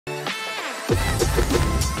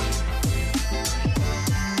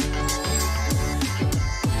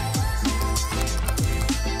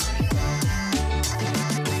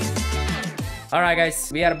Alright guys,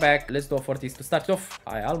 we are back. Let's do a 40s to start off.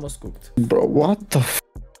 I almost cooked. Bro, what the f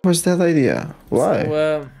was that idea? Why?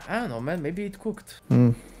 So, I don't know, man. Maybe it cooked.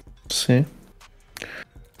 See?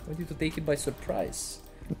 We need to take it by surprise.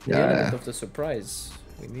 The Yeah. element of the surprise.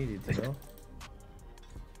 We need it, you know?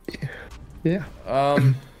 Yeah.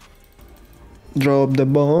 Drop the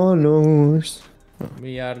bonus.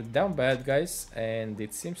 We are down bad, guys, and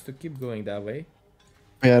it seems to keep going that way.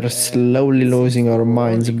 We are slowly losing our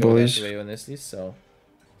minds, Only go boys. that way, honestly, so...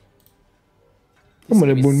 I'm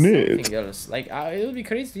gonna This game is bonnet. something else. Like, it would be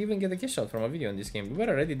crazy to even get a cash out from a video in this game. We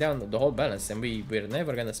were already down the whole balance, and we're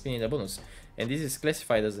never gonna spin in the bonus. And this is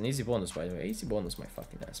classified as an easy bonus, by the way. Easy bonus, my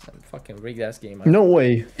fucking ass, man. Fucking rigged ass game. No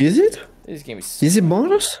way. Is it? This game is Is it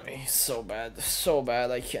bonus? so bad. So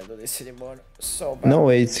bad. I can't do this anymore. So bad. No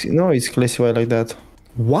way. It's classified like that.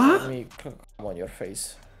 What? Let me come on your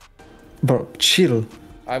face. Bro, chill.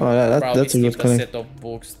 I Oh, would probably that's a good skip a calling. set of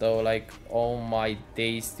books though. Like, oh my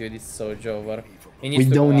days, dude, it's so over. We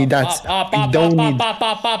don't need that. We don't need.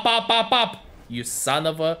 Up. You son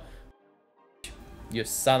of a. You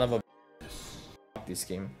son of a. This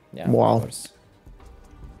game. Yeah. Wow. Of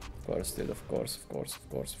course, dude. Of course.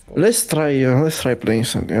 Let's try playing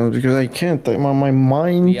something else because I can't. My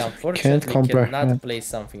mind We can't unfortunately comprehend. cannot play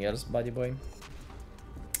something else, buddy boy.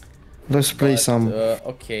 Let's play some.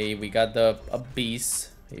 Okay, we got the abyss.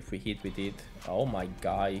 If we hit with it. Oh my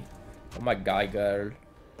guy. Oh my guy, girl.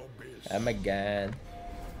 And again.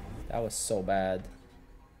 That was so bad.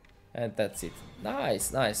 And that's it. Nice.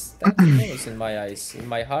 That's a bonus in my eyes. In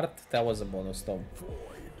my heart, that was a bonus, Tom.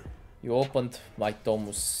 You opened my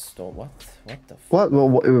Tomus. What? What the f? What?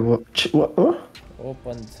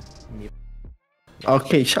 Opened me.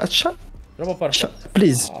 Okay, shut. Robo perfect.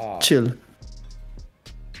 Please, chill.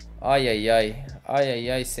 Ay,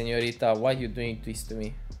 señorita, why you doing this to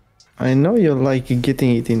me? I know you like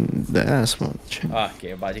getting it in the ass, man.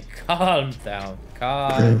 Okay, buddy, calm down.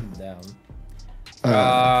 Calm down.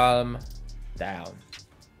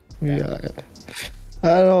 Yeah.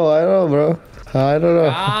 I know, bro. I don't know.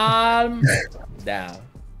 Calm down.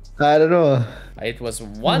 I don't know. It was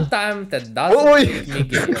one time that doesn't make me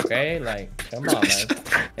gay, okay? Like, come on, man.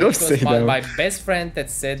 It was my best friend that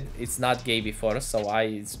said it's not gay before, so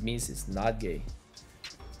it means it's not gay.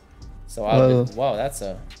 So wow, that's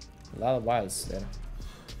a lot of wilds there.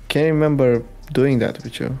 Can't remember doing that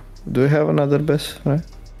with you. Do you have another best friend?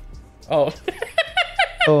 Oh.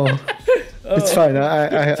 Oh. It's fine. I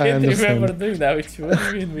can't understand. remember doing that with you. What do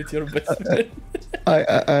you mean with your best friend? I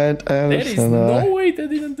understand. There is no way they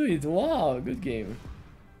didn't do it. Wow, good game.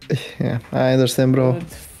 Yeah, I understand, bro.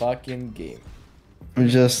 Good fucking game.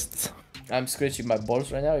 I'm scratching my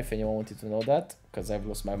balls right now, if anyone wanted to know that, because I've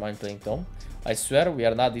lost my mind playing Tome. I swear we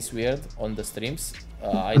are not this weird on the streams.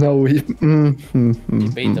 Debatable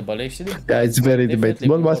actually. Yeah, it's very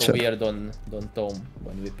debatable. More weird on Tome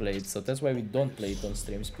when we play it, so that's why we don't play it on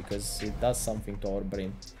streams, because it does something to our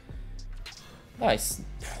brain. Nice.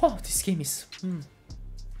 Wow, this game is.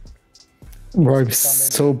 Bro, I'm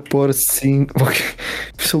so bored seeing.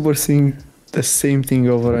 The same thing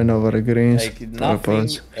over and over again. Like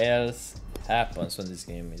nothing else happens on this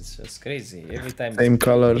game. It's just crazy. Every time. Same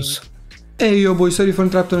colors. Hey yo boys, sorry for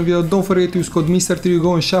interrupting the video. Don't forget to use code MrTree. You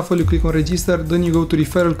go on shuffle, you click on register, then you go to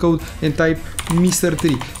referral code and type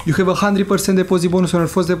MrTree. You have a 100% deposit bonus on your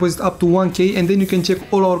first deposit up to 1k, and then you can check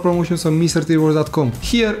all our promotions on MrTreerewards.com.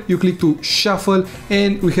 Here you click to shuffle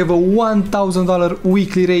and we have a $1,000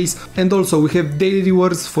 weekly raise, and also we have daily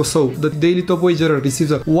rewards for the daily top wagerer receives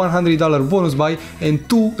a $100 bonus buy, and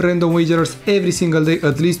 2 random wagerers every single day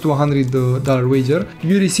at least $100 wager.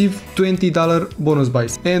 You receive $20 bonus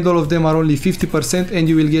buys, and all of them are only 50% and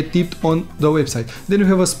you will get tipped on the website. Then we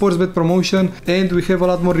have a sports bet promotion, and we have a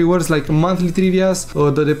lot more rewards like monthly trivias,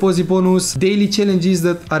 the deposit bonus, daily challenges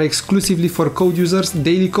that are exclusively for code users,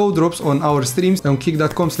 daily code drops on our streams on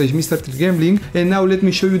kick.com/MrTreeGambling. And now let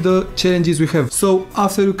me show you the challenges we have. So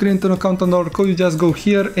after you create an account on our code, you just go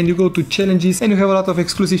here and you go to challenges, and you have a lot of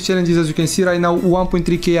exclusive challenges. As you can see right now,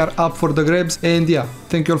 1.3k are up for the grabs. And yeah,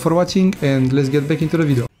 thank you all for watching, and let's get back into the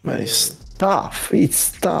video. It's tough.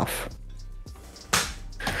 It's tough.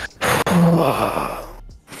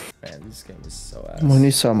 Man, this game is so ass. We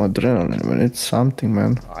need some adrenaline, man. It's something,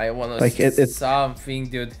 man. I wanna like see something,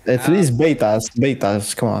 dude. At least bait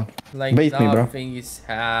us. Come on. Like bait me, bro. Nothing is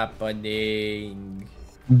happening.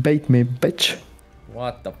 Bait me, bitch.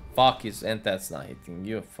 What the fuck is... And that's not hitting.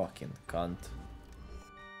 You fucking cunt.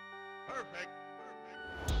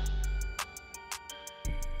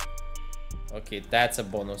 Okay, that's a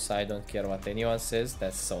bonus. I don't care what anyone says.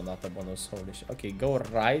 That's so not a bonus. Holy shit. Okay, go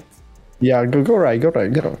right. Yeah, go right.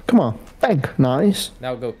 Come on. Bang. Nice.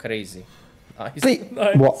 Now go crazy. Nice. Play.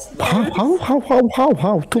 Nice. What?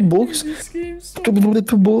 How? Two books? This game's so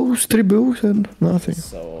Two books, 3 books, and nothing.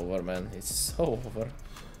 so over, man. It's so over.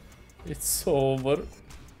 It's so over.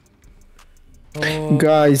 Oh.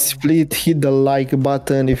 Guys, please hit the like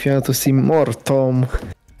button if you want to see more Tome,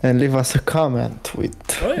 and leave us a comment with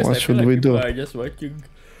Oh, yes, what I should feel we like do. people are just watching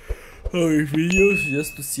our videos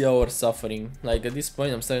just to see our suffering. Like at this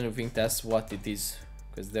point, I'm starting to think that's what it is.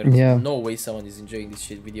 Because there's Yeah. no way someone is enjoying these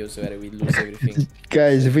shit videos where we lose everything.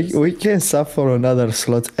 Guys, we can suffer on other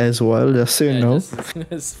slots as well, just so you know.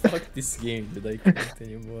 Just fuck this game, dude. I can't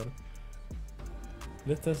anymore.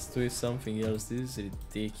 Let us do something else. This is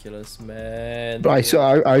ridiculous, man. Right, so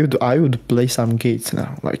I would play some gates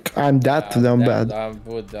now. Like I'm that damn bad.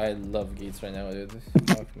 I love gates right now, dude.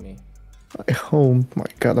 Fuck me. Oh my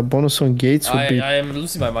god, a bonus on gates would be. I am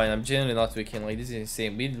losing my mind. I'm genuinely not wicked. Like this is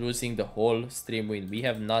insane. We're losing the whole stream win. We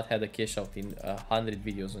have not had a cash out in 100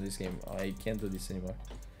 videos on this game. I can't do this anymore.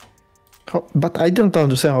 But I don't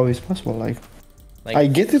understand how it's possible. Like I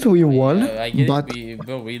get it, we won, but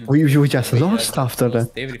we just lost after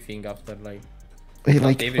that. Everything after like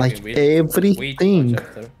everything.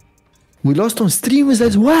 We lost on streams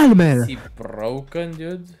as well, man. Is he broken,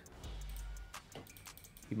 dude?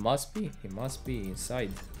 He must be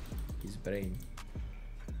inside his brain.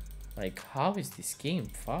 Like, how is this game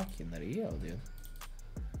fucking real, dude?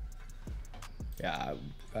 Yeah,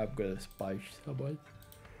 I'm gonna spice someone.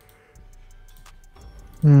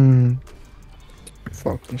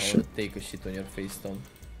 Fucking shit. Take a shit on your face, Tom.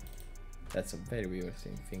 That's a very weird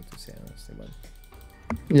thing to say, honestly, but...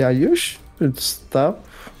 Yeah, you should stop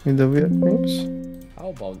with the weird things. How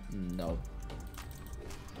about no?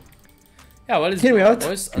 Yeah, well, it's Hear me out.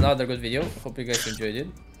 boys. Another good video. Hope you guys enjoyed it.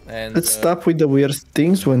 And Let's stop with the weird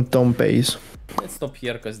things when Tom pays. let's stop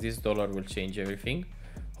here because this dollar will change everything.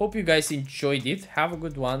 Hope you guys enjoyed it. Have a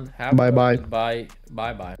good one. Bye bye. Bye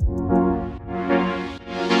bye.